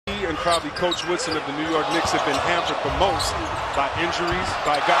and probably Coach Woodson of the New York Knicks have been hampered the most by injuries,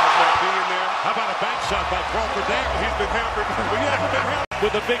 by guys not being there. How about a bank shot by Crawford there? He's been hampered. He hasn't been hampered.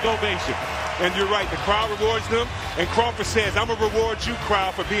 With a big ovation. And you're right, the crowd rewards them, and Crawford says, I'm going to reward you,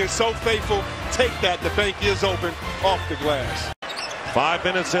 crowd, for being so faithful. Take that, the bank is open off the glass. 5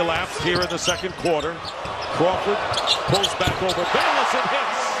 minutes elapsed here in the second quarter. Crawford pulls back over Bayless and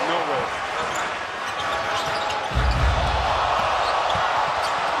hits. No way.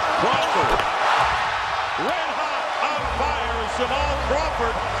 Crawford, red hot, on fire is Jamal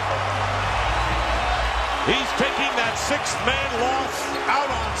Crawford. He's taking that sixth-man loss out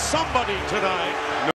on somebody tonight.